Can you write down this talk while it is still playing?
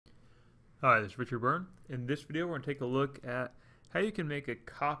Hi, this is Richard Byrne. In this video, we're going to take a look at how you can make a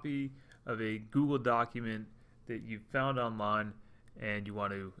copy of a Google document that you found online and you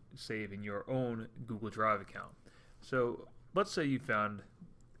want to save in your own Google Drive account. So let's say you found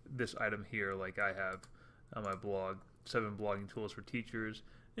this item here like I have on my blog, 7 blogging tools for teachers,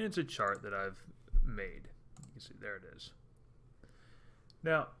 and it's a chart that I've made. You can see there it is.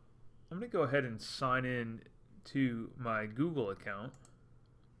 Now, I'm going to go ahead and sign in to my Google account.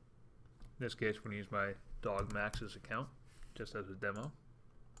 In this case, we're going to use my dog Max's account, just as a demo.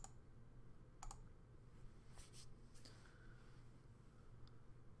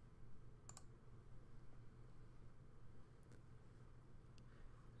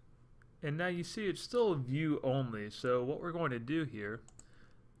 And now you see it's still view only, so what we're going to do here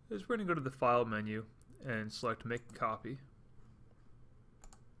is we're going to go to the File menu and select Make a Copy.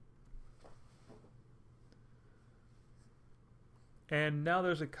 And now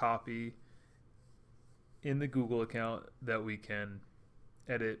there's a copy in the Google account that we can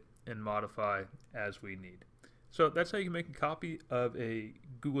edit and modify as we need. So that's how you can make a copy of a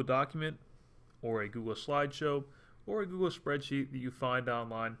Google document or a Google slideshow or a Google spreadsheet that you find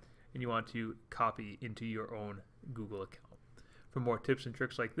online and you want to copy into your own Google account. For more tips and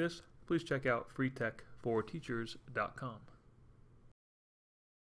tricks like this, please check out freetech4teachers.com.